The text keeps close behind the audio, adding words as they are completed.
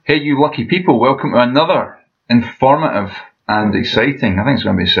Hey, you lucky people, welcome to another informative and exciting, I think it's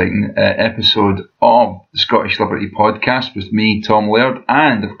going to be exciting, episode of the Scottish Liberty Podcast with me, Tom Laird,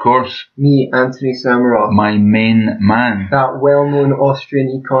 and of course, me, Anthony Samaroff, my main man. That well-known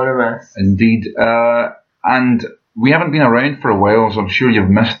Austrian economist. Indeed. And we haven't been around for a while, so I'm sure you've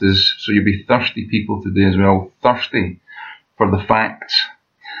missed us, so you'll be thirsty people today as well. Thirsty for the facts.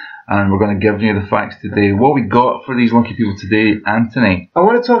 And we're going to give you the facts today. What we got for these lucky people today, Anthony? I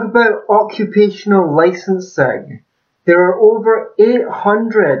want to talk about occupational licensing. There are over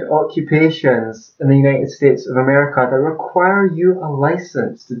 800 occupations in the United States of America that require you a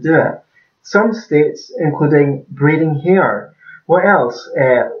license to do it. Some states, including braiding hair. What else?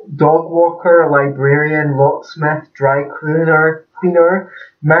 Dog walker, librarian, locksmith, dry cleaner,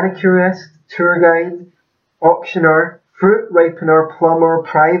 manicurist, tour guide, auctioneer, fruit ripener, plumber,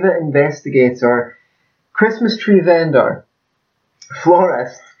 private investigator, Christmas tree vendor,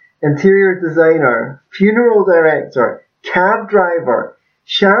 florist, interior designer, funeral director, cab driver,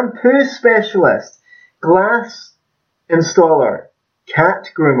 shampoo specialist, glass installer, cat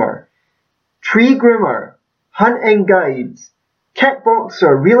groomer, tree groomer, hunting guide,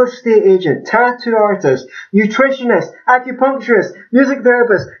 kickboxer, real estate agent, tattoo artist, nutritionist, acupuncturist, music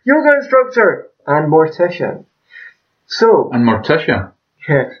therapist, yoga instructor, and mortician. And Morticia.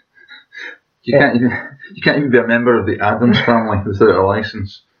 Yeah. You can't even be a member of the Addams family without a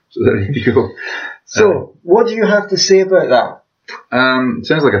license. So there you go. So, what do you have to say about that? It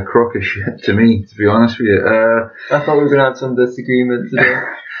sounds like a crock of shit to me, to be honest with you. I thought we were going to have some disagreement today.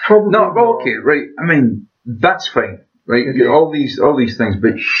 Probably no, well, okay, right. I mean, that's fine, right? Okay. All these things,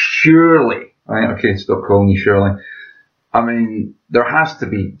 but surely, right? Okay, stop calling you Shirley. I mean, there has to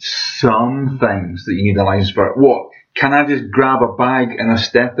be some things that you need a license for. What? Can I just grab a bag and a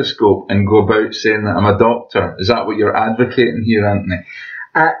stethoscope and go about saying that I'm a doctor? Is that what you're advocating here, Anthony?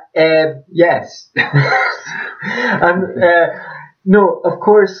 Yes. No, of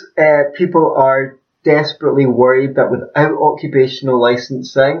course, people are desperately worried that without occupational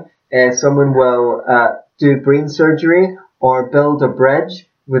licensing, someone will do brain surgery or build a bridge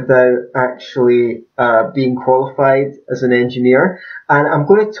without actually being qualified as an engineer. And I'm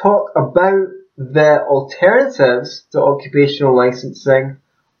going to talk about the alternatives to occupational licensing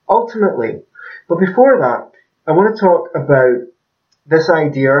ultimately. But before that, I want to talk about this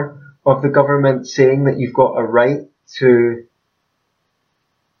idea of the government saying that you've got a right to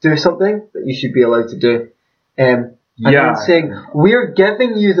do something that you should be allowed to do. And then saying, we're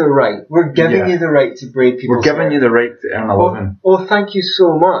giving you the right. We're giving you the right to braid people's hair. We're giving you the right to earn a living. Oh, thank you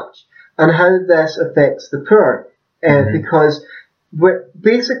so much. And how this affects the poor. Because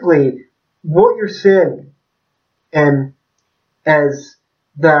basically, what you're saying is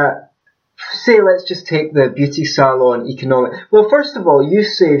that, say, let's just take the beauty salon economic. Well, first of all, you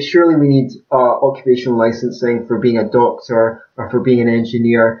say surely we need occupational licensing for being a doctor or for being an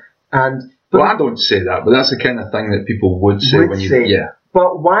engineer. Well, I don't say that, but that's the kind of thing that people would say yeah.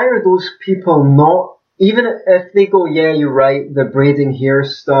 But why are those people not? Even if they go, yeah, you're right, the braiding hair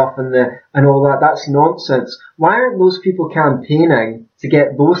stuff and all that, that's nonsense. Why aren't those people campaigning to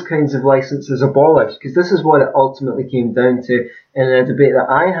get those kinds of licenses abolished? Because this is what it ultimately came down to in a debate that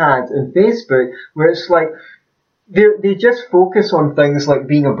I had on Facebook, where it's like, they just focus on things like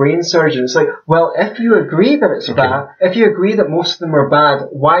being a brain surgeon. It's like, well, if you agree that it's bad, if you agree that most of them are bad,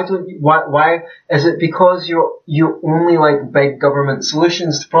 why is it because you only like big government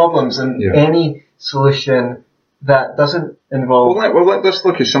solutions to problems and any solution that doesn't involve... Well, let's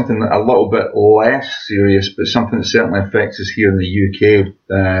look at something a little bit less serious, but something that certainly affects us here in the UK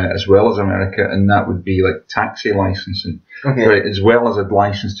as well as America, and that would be like taxi licensing, right? As well as a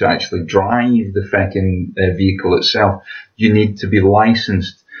license to actually drive the fucking vehicle itself. You need to be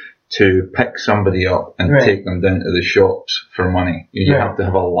licensed to pick somebody up and take them down to the shops for money. You have to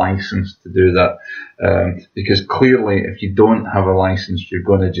have a license to do that, because clearly if you don't have a license, you're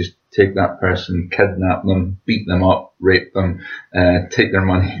going to just take that person, kidnap them, beat them up, rape them, take their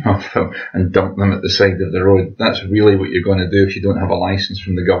money off them and dump them at the side of the road. That's really what you're going to do if you don't have a license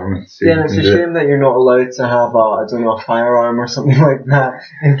from the government. Yeah, it's a shame that you're not allowed to have a firearm or something like that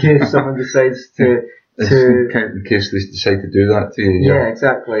in case someone decides to... In case they decide to do that to you. Yeah,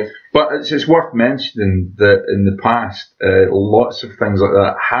 exactly. But it's worth mentioning that in the past, lots of things like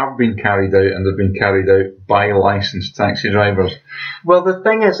that have been carried out, and they've been carried out by licensed taxi drivers. Well, the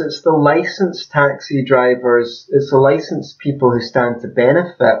thing is, it's the licensed taxi drivers, it's the licensed people who stand to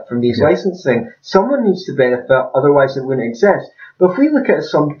benefit from these licensing. Someone needs to benefit, otherwise it wouldn't exist. But if we look at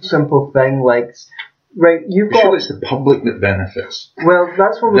some simple thing like Right, you've got... Surely it's the public that benefits. Well,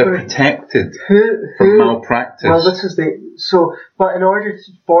 that's what we're They're going to... protected from malpractice. Well, this is but in order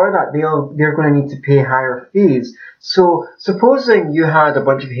for that, they're going to need to pay higher fees. So, supposing you had a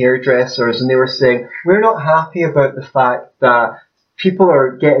bunch of hairdressers and they were saying, we're not happy about the fact that people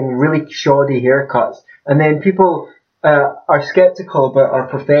are getting really shoddy haircuts, and then people are skeptical about our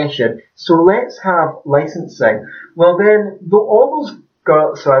profession, so let's have licensing. Well, then, all those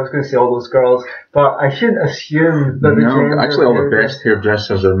girls, so I was going to say all those girls, but I shouldn't assume that actually all the best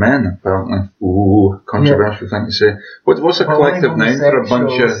hairdressers are men, apparently. Ooh, controversial thing to say. What's a collective noun for a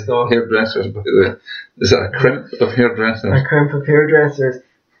bunch of hairdressers? Is it a crimp of hairdressers? A crimp of hairdressers.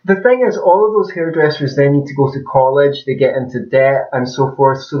 The thing is, all of those hairdressers then need to go to college, they get into debt and so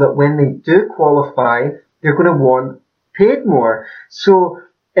forth, so that when they do qualify, they're going to want paid more. So,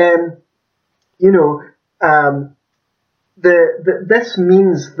 this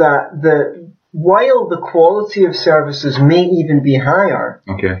means that while the quality of services may even be higher,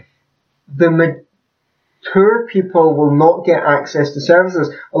 the poor people will not get access to services.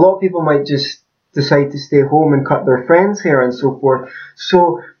 A lot of people might just decide to stay home and cut their friends' hair and so forth.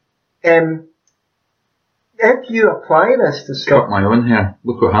 So, if you apply this to stuff... Cut my own hair.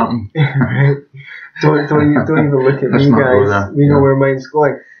 Look what happened. Right. Don't even look at me, guys. We know where mine's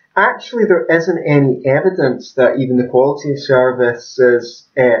going. Actually, there isn't any evidence that even the quality of services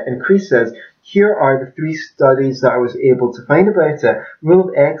increases. Here are the 3 studies that I was able to find about it. Rule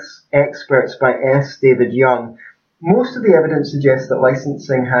of Experts by S. David Young. Most of the evidence suggests that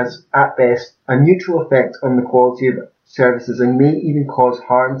licensing has, at best, a neutral effect on the quality of services and may even cause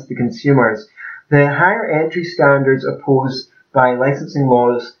harm to the consumers. The higher entry standards opposed by licensing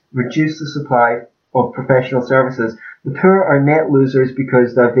laws reduce the supply of professional services. The poor are net losers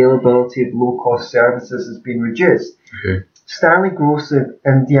because the availability of low-cost services has been reduced. Stanley Gross of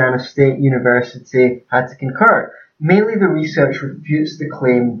Indiana State University had to concur. Mainly the research refutes the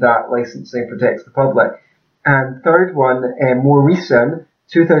claim that licensing protects the public. And third one, more recent,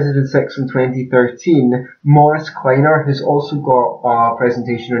 2006 and 2013, Morris Kleiner, who's also got a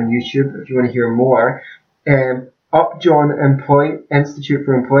presentation on YouTube if you want to hear more, Upjohn Institute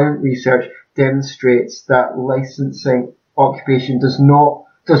for Employment Research demonstrates that licensing occupation does more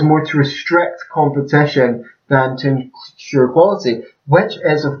to restrict competition than to ensure quality, which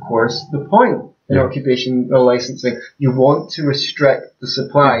is, of course, the point in occupational licensing. You want to restrict the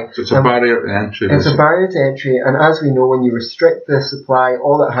supply. So it's a barrier to entry. It's a barrier to entry, and as we know, when you restrict the supply,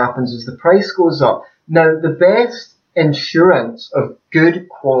 all that happens is the price goes up. Now, the best insurance of good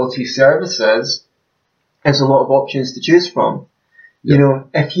quality services is a lot of options to choose from. You know,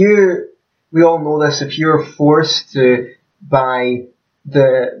 we all know this, if you're forced to buy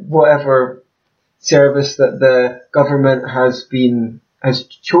the whatever service that the government has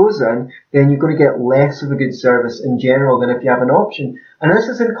chosen, then you're going to get less of a good service in general than if you have an option. And this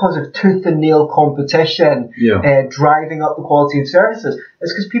isn't because of tooth and nail competition driving up the quality of services.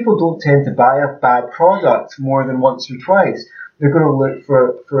 It's because people don't tend to buy a bad product more than once or twice. They're going to look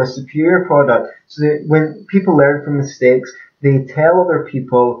for a superior product. So when people learn from mistakes, they tell other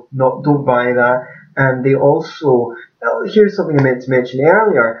people, don't buy that. And they also, here's something I meant to mention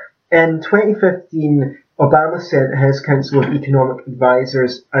earlier. In 2015, Obama sent his Council of Economic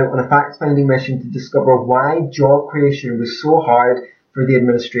Advisors out on a fact-finding mission to discover why job creation was so hard for the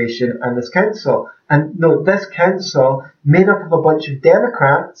administration and this council. And this council, made up of a bunch of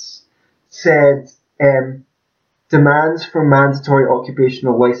Democrats, said demands for mandatory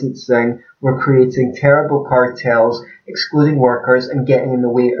occupational licensing were creating terrible cartels, excluding workers and getting in the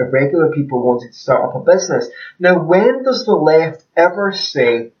way of regular people wanting to start up a business. Now, when does the left ever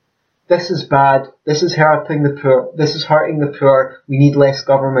say, this is bad, this is hurting the poor, we need less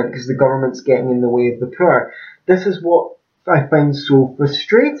government because the government's getting in the way of the poor? This is what I find so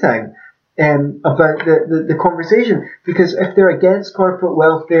frustrating about the conversation, because if they're against corporate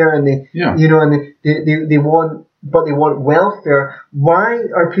welfare and they want welfare, why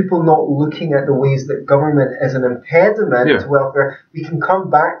are people not looking at the ways that government is an impediment to welfare? We can come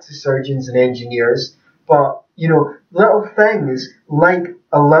back to surgeons and engineers, but little things like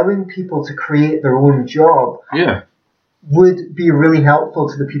allowing people to create their own job would be really helpful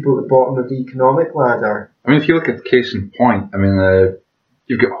to the people at the bottom of the economic ladder. I mean, if you look at the case in point, I mean,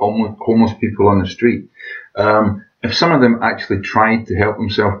 you've got homeless people on the street. If some of them actually tried to help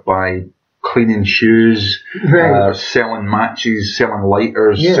themselves by cleaning shoes, selling matches, selling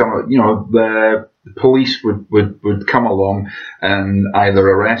lighters, the police would come along and either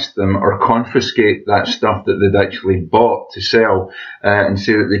arrest them or confiscate that stuff that they'd actually bought to sell and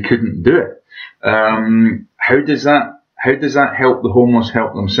say that they couldn't do it. How does that help the homeless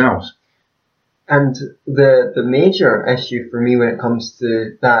help themselves? And the major issue for me when it comes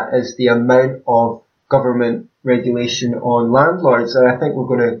to that is the amount of government regulation on landlords. And I think we're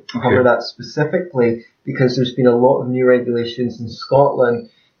going to cover that specifically because there's been a lot of new regulations in Scotland.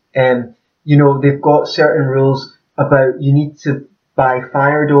 And, you know, they've got certain rules about you need to buy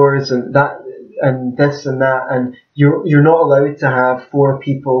fire doors and that and this and that, and you're not allowed to have 4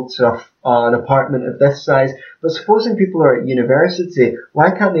 people to an apartment of this size. But supposing people are at university, why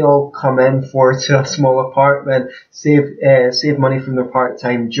can't they all come in to a small apartment, save money from their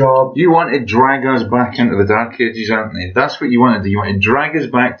part-time job? You want to drag us back into the dark ages, aren't they? That's what you want to do. You want to drag us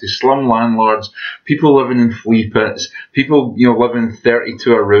back to slum landlords, people living in flea pits, people, you know, living 30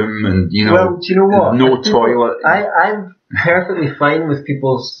 to a room, and, you know, well, do you know what? No toilet. I'm perfectly fine with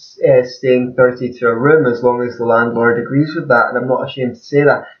people staying 30 to a room as long as the landlord agrees with that, and I'm not ashamed to say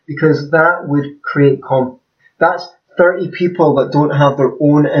that, because that would create that's 30 people that don't have their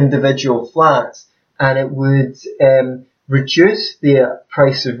own individual flats, and it would reduce the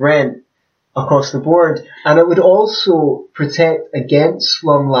price of rent across the board, and it would also protect against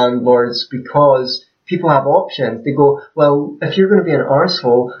slum landlords because people have options. They go, well, if you're going to be an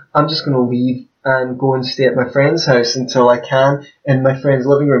arsehole, I'm just going to leave and go and stay at my friend's house until I can, in my friend's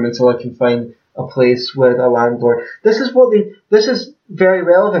living room, until I can find a place with a landlord. This is very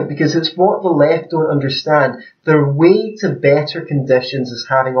relevant because it's what the left don't understand. Their way to better conditions is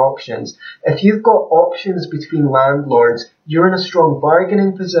having options. If you've got options between landlords, you're in a strong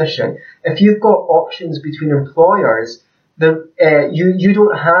bargaining position. If you've got options between employers, you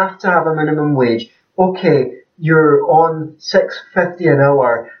don't have to have a minimum wage. Okay, you're on $6.50 an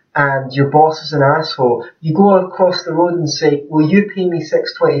hour and your boss is an asshole. You go across the road and say, will you pay me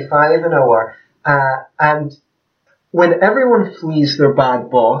 $6.25 an hour? And when everyone flees their bad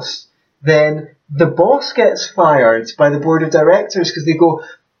boss, then the boss gets fired by the board of directors because they go,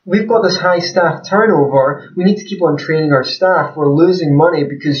 we've got this high staff turnover, we need to keep on training our staff, we're losing money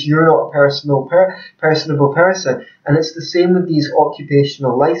because you're not a personable person. And it's the same with these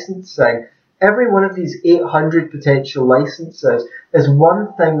occupational licensing. Every one of these 800 potential licenses is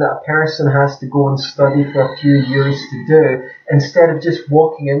one thing that a person has to go and study for a few years to do, instead of just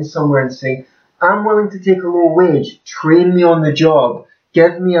walking in somewhere and saying, I'm willing to take a low wage, train me on the job,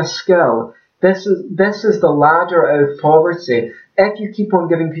 give me a skill. This is the ladder out of poverty. If you keep on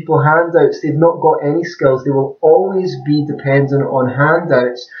giving people handouts, they've not got any skills. They will always be dependent on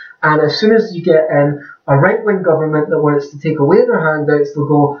handouts. And as soon as you get in a right-wing government that wants to take away their handouts, they'll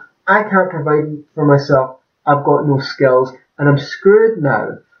go, I can't provide for myself, I've got no skills, and I'm screwed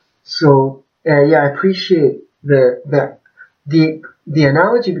now. So, I appreciate the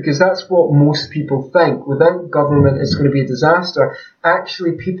analogy, because that's what most people think. Without government, it's going to be a disaster.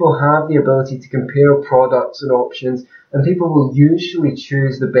 Actually, people have the ability to compare products and options, and people will usually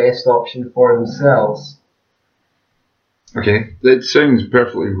choose the best option for themselves. Okay, that sounds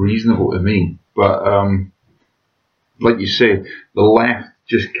perfectly reasonable to me, but like you say, the left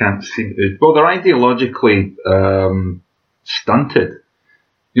just can't seem to. Well, they're ideologically stunted.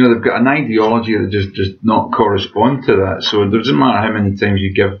 You know, they've got an ideology that just not correspond to that. So it doesn't matter how many times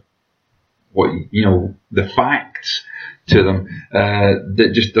you give the facts to them,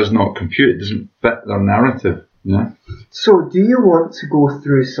 that just does not compute. It doesn't fit their narrative. You know? So do you want to go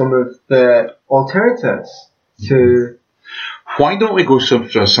through some of the alternatives to? Why don't we go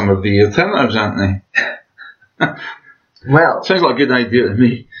through some of the alternatives, Anthony? Well, sounds like a good idea to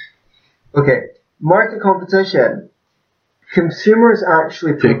me. Okay, market competition. Consumers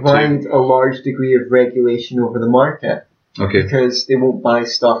actually provide a large degree of regulation over the market. Okay. Because they won't buy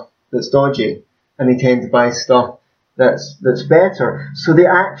stuff that's dodgy, and they tend to buy stuff that's better. So they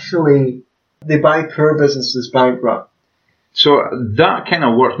buy poor businesses bankrupt. So that kind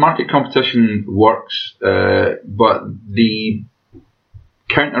of works. Market competition works, but the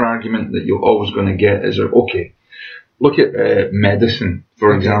counter argument that you're always going to get is, okay, look at medicine,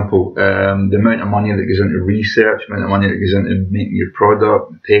 for example. The amount of money that goes into research, the amount of money that goes into making your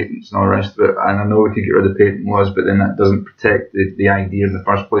product, patents and all the rest of it. And I know we could get rid of patent laws, but then that doesn't protect the idea in the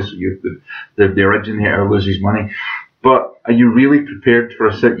first place. So the originator loses money. But are you really prepared for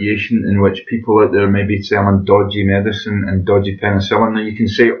a situation in which people out there may be selling dodgy medicine and dodgy penicillin? Now you can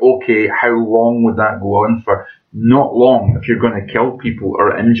say, okay, how long would that go on for? Not long. If you're going to kill people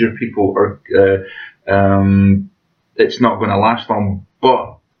or injure people or it's not going to last long,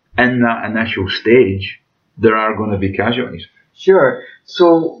 but in that initial stage, there are going to be casualties. Sure.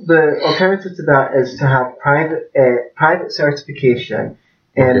 So the alternative to that is to have private certification,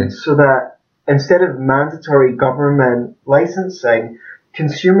 and so that instead of mandatory government licensing,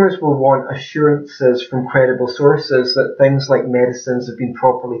 consumers will want assurances from credible sources that things like medicines have been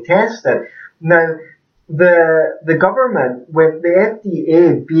properly tested. Now, the government, with the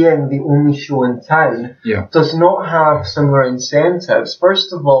FDA being the only show in town, does not have similar incentives.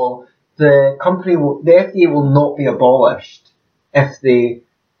 First of all, the FDA will not be abolished if they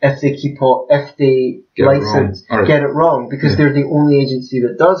get it wrong, because they're the only agency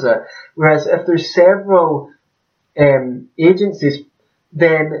that does it. Whereas if there's several agencies,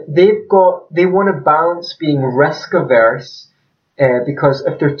 then they want to balance being risk averse, because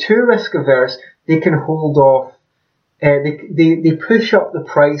if they're too risk averse, they can hold off. They push up the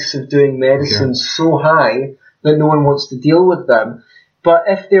price of doing medicines so high that no one wants to deal with them. But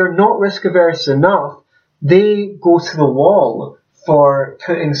if they're not risk averse enough, they go to the wall for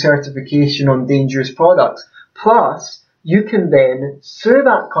putting certification on dangerous products. Plus, you can then sue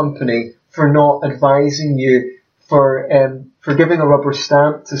that company for not advising you, for giving a rubber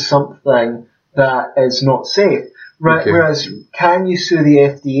stamp to something that is not safe. Right? Whereas, can you sue the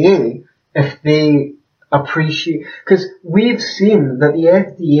FDA if they appreciate? Because we've seen that the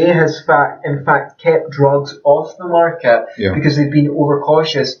FDA has in fact kept drugs off the market because they've been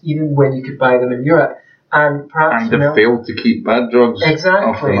overcautious, even when you could buy them in Europe. And perhaps they've failed to keep bad drugs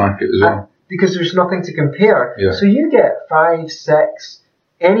off the market as well. Because there's nothing to compare. So you get 5, 6,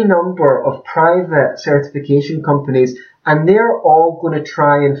 any number of private certification companies, and they're all going to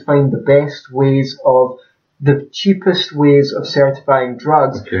try and find the best ways the cheapest ways of certifying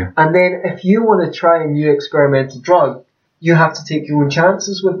drugs. And then if you want to try a new experimental drug, you have to take your own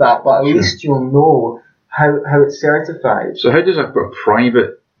chances with that, but at least you'll know how it's certified. So how does a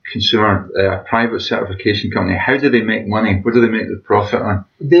private consumer, a private certification company, how do they make money? What do they make the profit on?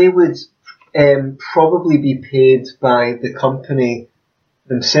 They would probably be paid by the company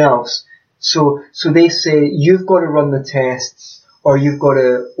themselves. So they say, you've got to run the tests, or you've got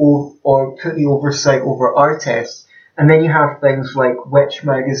to or put the oversight over our tests. And then you have things like Which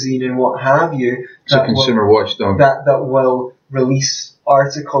Magazine and what have you. It's a consumer watchdog. That will release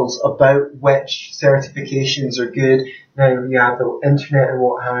articles about which certifications are good. Now you have the internet and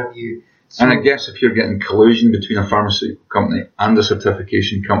what have you. So, and I guess if you're getting collusion between a pharmaceutical company and a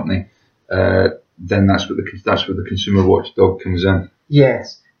certification company, then that's where the consumer watchdog comes in.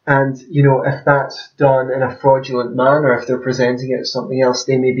 Yes. And, if that's done in a fraudulent manner, if they're presenting it as something else,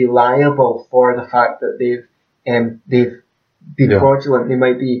 they may be liable for the fact that they've been fraudulent. They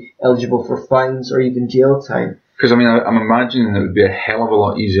might be eligible for fines or even jail time. Because, I'm imagining it would be a hell of a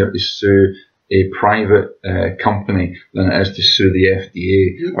lot easier to sue a private company than it is to sue the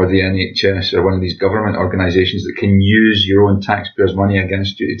FDA or the NHS or one of these government organisations that can use your own taxpayers' money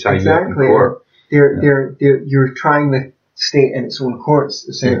against you to tie you up in court. You're trying the state in its own courts,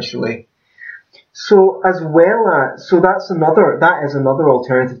 essentially. So that is another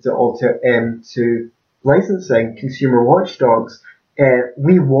alternative to licensing, consumer watchdogs.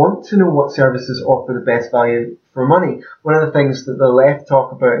 We want to know what services offer the best value for money. One of the things that the left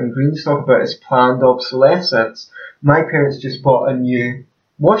talk about and Greens talk about is planned obsolescence. My parents just bought a new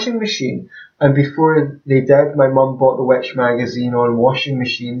washing machine, and before they did, my mum bought the Which magazine on washing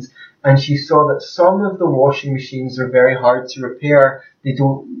machines, and she saw that some of the washing machines are very hard to repair. They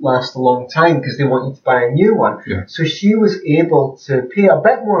don't last a long time because they want you to buy a new one. So she was able to pay a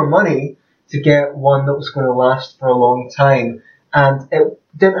bit more money to get one that was going to last for a long time. And it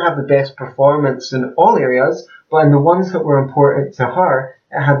didn't have the best performance in all areas, but in the ones that were important to her,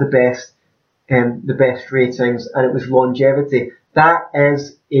 it had the best ratings, and it was longevity. That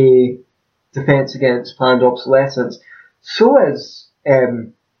is a defence against planned obsolescence. So is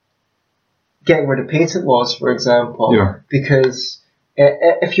getting rid of patent laws, for example, because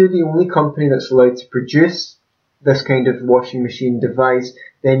if you're the only company that's allowed to produce this kind of washing machine device,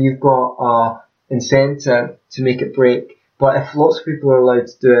 then you've got an incentive to make it break. But if lots of people are allowed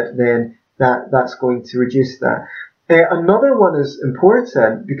to do it, then that's going to reduce that. Another one is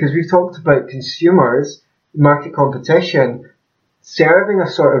important because we've talked about consumers, market competition, serving a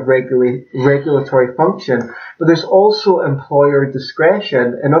sort of regulatory function, but there's also employer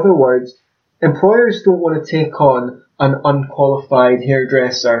discretion. In other words, employers don't want to take on an unqualified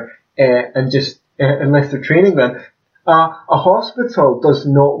hairdresser and just unless they're training them. A hospital does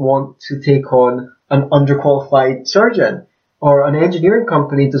not want to take on an underqualified surgeon, or an engineering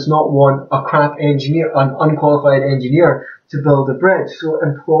company does not want a crap engineer, an unqualified engineer, to build a bridge. So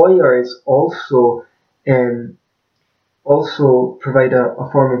employers also provide a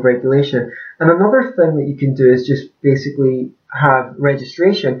form of regulation. And another thing that you can do is just basically have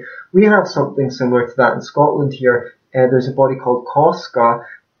registration. We have something similar to that in Scotland here. There's a body called COSCA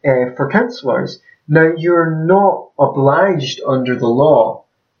for counsellors. Now, you're not obliged under the law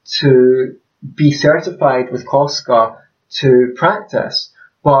to be certified with COSCA to practice,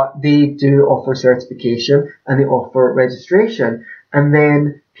 but they do offer certification and they offer registration. And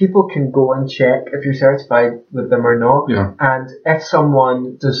then people can go and check if you're certified with them or not. Yeah. And if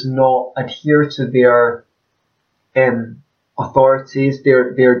someone does not adhere to their authorities,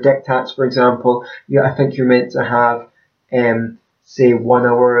 their diktats, for example, I think you're meant to have, say, 1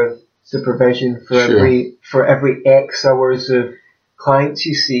 hour of supervision for every X hours of clients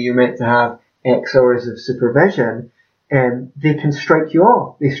you see. You're meant to have X hours of supervision. They can strike you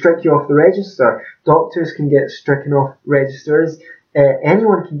off. They strike you off the register. Doctors can get stricken off registers.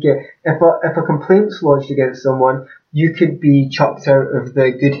 Anyone can get, if a complaint's lodged against someone, you could be chucked out of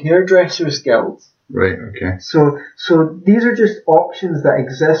the Good Hairdressers Guild. Right, okay. So these are just options that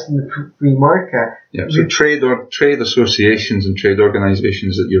exist in the free market. Yeah, so trade associations and trade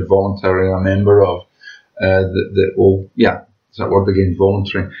organisations that you're voluntarily a member of, that will, is that word again,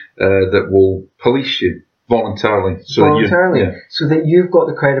 voluntary, that will police you voluntarily. So that you've got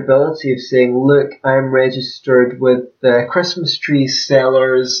the credibility of saying, look, I'm registered with the Christmas Tree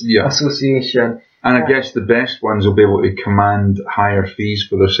Sellers Association. And I guess the best ones will be able to command higher fees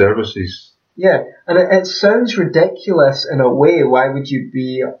for their services. Yeah, and it sounds ridiculous in a way. Why would you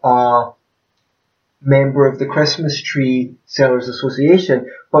be a member of the Christmas Tree Sellers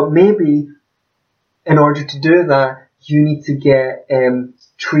Association? But maybe in order to do that, you need to get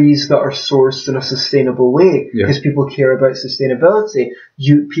trees that are sourced in a sustainable way, because people care about sustainability.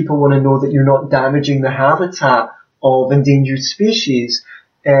 People want to know that you're not damaging the habitat of endangered species,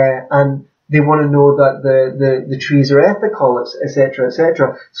 and they want to know that the trees are ethical, etc.,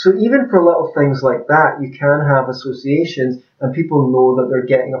 etc. So even for little things like that, you can have associations, and people know that they're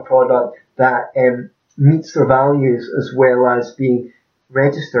getting a product that meets their values as well as being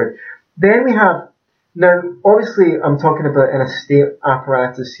registered. Then we have, now obviously I'm talking about an estate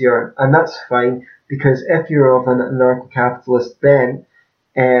apparatus here, and that's fine, because if you're of an anarcho-capitalist bent,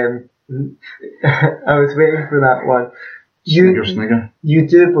 I was waiting for that one. You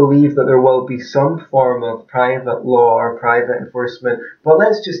do believe that there will be some form of private law or private enforcement, but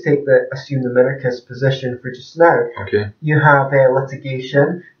let's just assume the minarchist position for just now. Okay. You have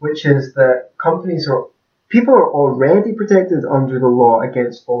litigation, which is that people are already protected under the law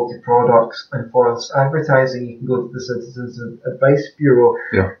against faulty products and false advertising. You can go to the Citizens Advice Bureau.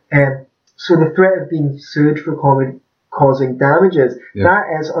 Yeah. So the threat of being sued for causing damages, that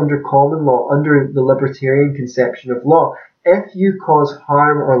is under common law, under the libertarian conception of law. If you cause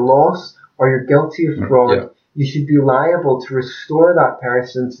harm or loss, or you're guilty of fraud, you should be liable to restore that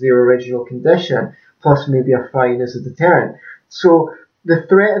person to their original condition, plus maybe a fine as a deterrent. So the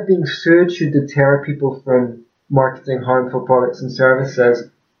threat of being sued should deter people from marketing harmful products and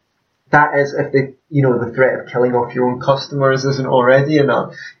services. That is, if the threat of killing off your own customers isn't already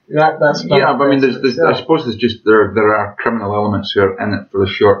enough. That's but I mean, I suppose there are criminal elements who are in it for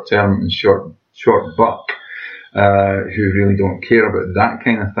the short term and short buck, who really don't care about that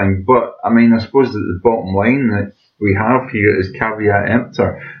kind of thing. But I mean, I suppose that the bottom line that we have here is caveat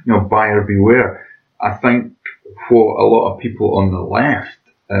emptor, buyer beware. I think what a lot of people on the left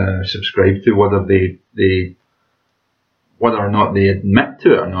subscribe to, whether or not they admit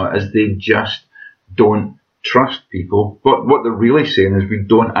to it or not, is they just don't trust people. But what they're really saying is we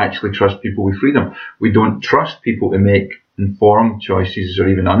don't actually trust people with freedom. We don't trust people to make informed choices or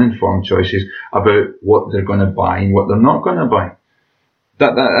even uninformed choices about what they're going to buy and what they're not going to buy.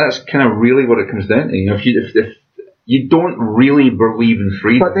 That's kind of really what it comes down to. If you don't really believe in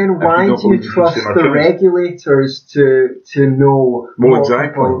freedom, but then why do you trust the regulators to know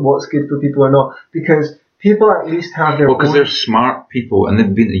what's good for people or not? Because people at least have their because they're smart people and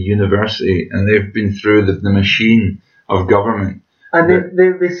they've been to university and they've been through the machine of government. And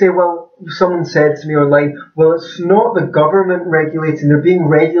they say, well, someone said to me online, well, it's not the government regulating, they're being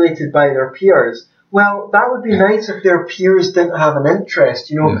regulated by their peers. Well, that would be nice if their peers didn't have an interest.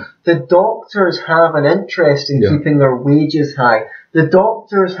 The doctors have an interest in keeping their wages high. The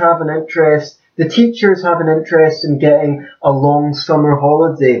doctors have an interest, the teachers have an interest in getting a long summer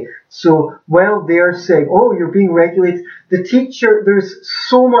holiday. So while they're saying, oh, you're being regulated, there's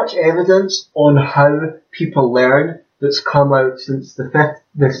so much evidence on how people learn that's come out since the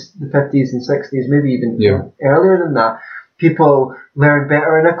 50s and 60s, maybe even earlier than that. People learn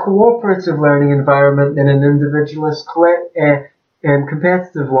better in a cooperative learning environment than an individualist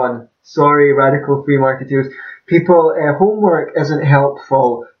competitive one. Sorry, radical free marketeers. Homework isn't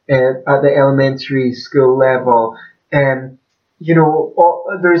helpful at the elementary school level. I've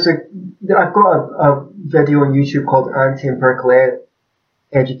got a video on YouTube called Anti-Empirical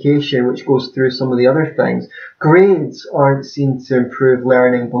education, which goes through some of the other things. Grades aren't seen to improve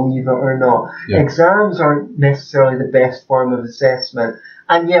learning, believe it or not. Yeah. Exams aren't necessarily the best form of assessment,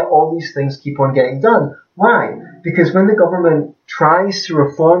 and yet all these things keep on getting done. Why? Because when the government tries to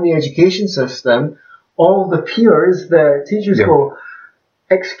reform the education system, all the peers, the teachers go,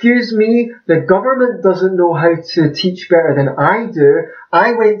 excuse me, the government doesn't know how to teach better than I do.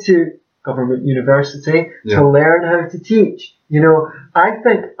 I went to government university to learn how to teach. You know, I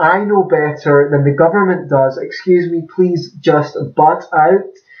think I know better than the government does. Excuse me, please just butt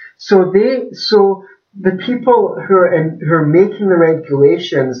out. So the people who are making the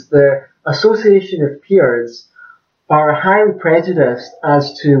regulations, the Association of Peers, are highly prejudiced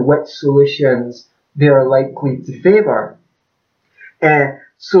as to which solutions they are likely to favour.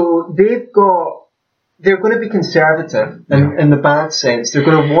 So they're going to be conservative in the bad sense. They're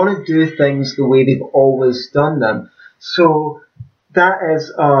going to want to do things the way they've always done them. So that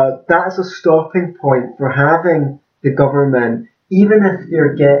is a stopping point for having the government, even if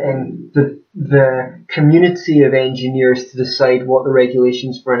they're getting the community of engineers to decide what the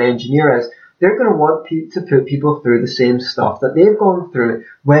regulations for an engineer is. They're going to want to put people through the same stuff that they've gone through,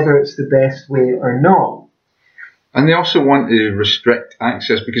 whether it's the best way or not. And they also want to restrict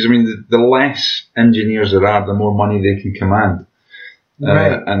access because, I mean, the less engineers there are, the more money they can command.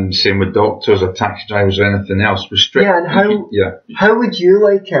 Right. And same with doctors or taxi drivers or anything else. How would you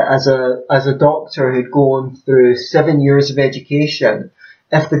like it as a doctor who'd gone through 7 years of education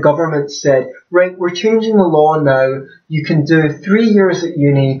if the government said, right, we're changing the law now, you can do 3 years at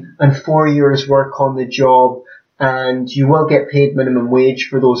uni and 4 years work on the job, and you will get paid minimum wage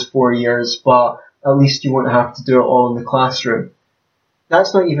for those 4 years, but at least you won't have to do it all in the classroom.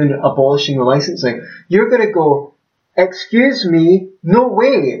 That's not even abolishing the licensing. You're going to go, excuse me, no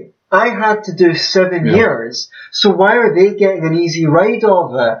way. I had to do 7 years, so why are they getting an easy ride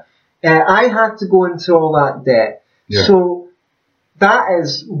of it? I had to go into all that debt. Yeah. So that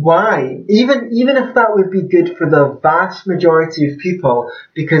is why, even if that would be good for the vast majority of people,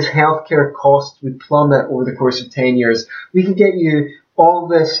 because healthcare costs would plummet over the course of 10 years, we could get you all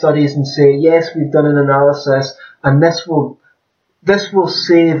the studies and say, yes, we've done an analysis, and this will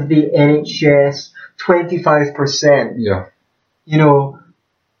save the NHS 25%. Yeah. You know,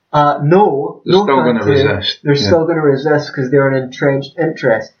 no. They're still going to resist. They're still going to resist because they're an entrenched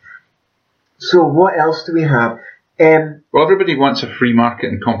interest. So what else do we have? Well, everybody wants a free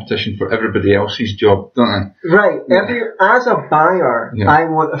market and competition for everybody else's job, don't they? Right. As a buyer, I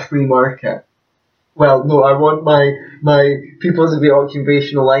want a free market. Well, no, I want my people to be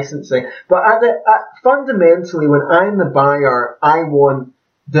occupational licensing. But fundamentally, when I'm the buyer, I want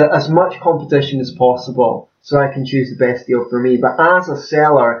as much competition as possible so I can choose the best deal for me. But as a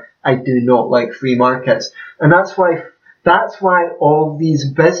seller, I do not like free markets. And that's why all these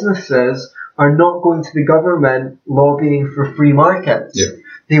businesses are not going to the government lobbying for free markets. Yeah.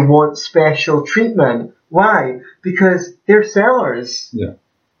 They want special treatment. Why? Because they're sellers. Yeah.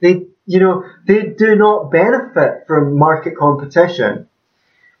 They do not benefit from market competition.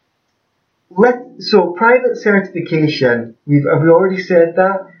 So private certification, have we already said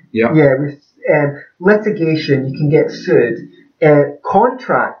that? Yeah. Yeah. Litigation, you can get sued.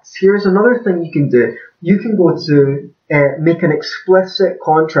 Contracts, here's another thing you can do. You can go to make an explicit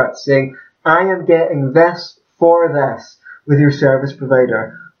contract saying, I am getting this for this with your service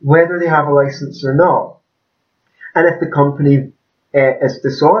provider, whether they have a license or not. And if the company is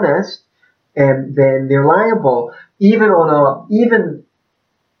dishonest, then they're liable. Even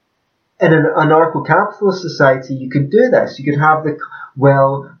in an anarcho-capitalist society, you could do this. You could have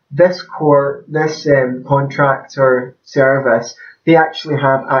this contractor service, they actually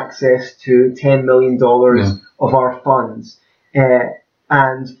have access to $10 million of our funds,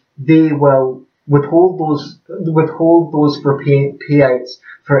 and they will withhold those for payouts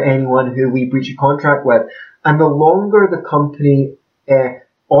for anyone who we breach a contract with. And the longer the company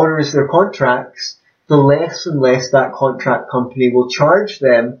honours their contracts, the less and less that contract company will charge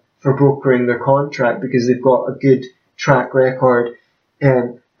them for brokering their contract because they've got a good track record.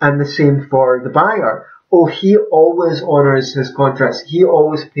 And the same for the buyer. Oh, he always honours his contracts. He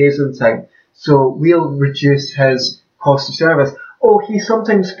always pays on time. So we'll reduce his cost of service. Oh, he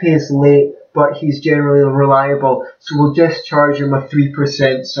sometimes pays late, but he's generally reliable. So we'll just charge him a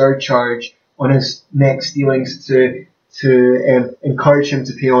 3% surcharge on his next dealings to encourage him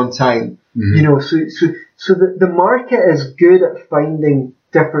to pay on time. Mm-hmm. You know, so the market is good at finding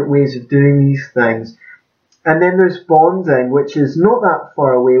different ways of doing these things. And then there's bonding, which is not that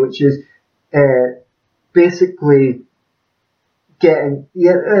far away, which is basically getting,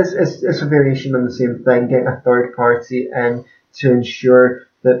 it's a variation on the same thing, getting a third party in to ensure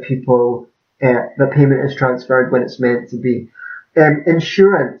that people that payment is transferred when it's meant to be.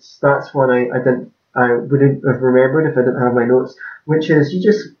 Insurance, that's one I wouldn't have remembered if I didn't have my notes, which is you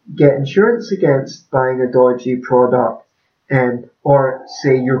just get insurance against buying a dodgy product. Or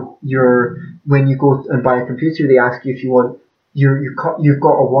say when you go and buy a computer, they ask you if you want you've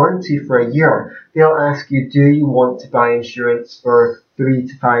got a warranty for a year. They'll ask you, do you want to buy insurance for 3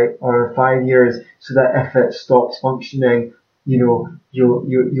 to 5 or 5 years, so that if it stops functioning,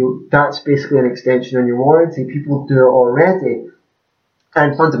 that's basically an extension on your warranty. People do it already,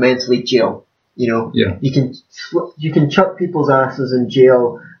 and fundamentally jail. Yeah. You can chuck people's asses in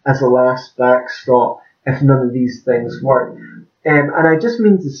jail as a last backstop if none of these things work. And I just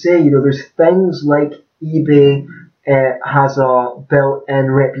mean to say, there's things like eBay has a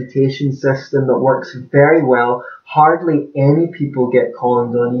built-in reputation system that works very well. Hardly any people get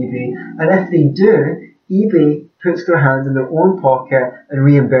conned on eBay. And if they do, eBay puts their hand in their own pocket and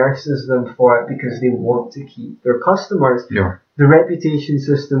reimburses them for it because they want to keep their customers. Yeah. The reputation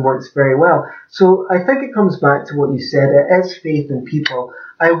system works very well. So I think it comes back to what you said. It is faith in people.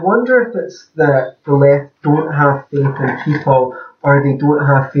 I wonder if it's that the left don't have faith in people, or they don't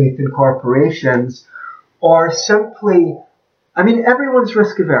have faith in corporations, or simply, everyone's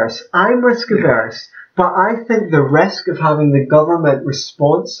risk averse. I'm risk averse, but I think the risk of having the government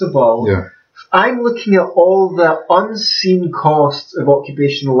responsible, I'm looking at all the unseen costs of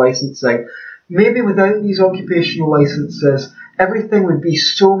occupational licensing. Maybe without these occupational licenses, everything would be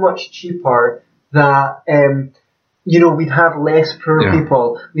so much cheaper that, we'd have less poor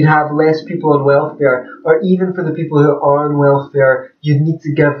people, we'd have less people on welfare, or even for the people who are on welfare, you'd need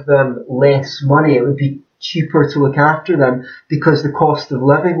to give them less money. It would be cheaper to look after them because the cost of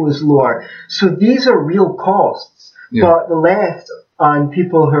living was lower. So these are real costs, but the left and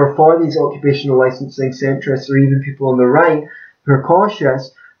people who are for these occupational licensing centrists, or even people on the right who are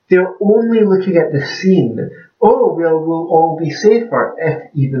cautious, they're only looking at the scene. Oh, we'll all be safer, if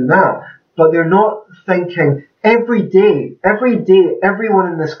even that. But they're not thinking every day,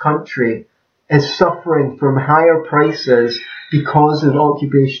 everyone in this country is suffering from higher prices because of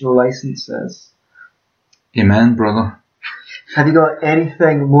occupational licenses. Amen, brother. Have you got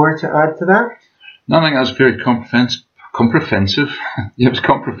anything more to add to that? No, I think that's very comprehensive. Yeah, it was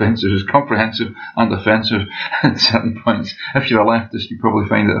comprehensive. It was comprehensive and offensive at certain points. If you're a leftist, you probably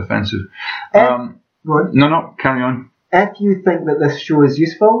find it offensive. No, carry on. If you think that this show is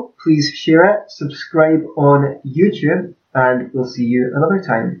useful, please share it, subscribe on YouTube, and we'll see you another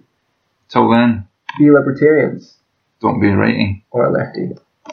time. Till then, be libertarians. Don't be a righty. Or a lefty.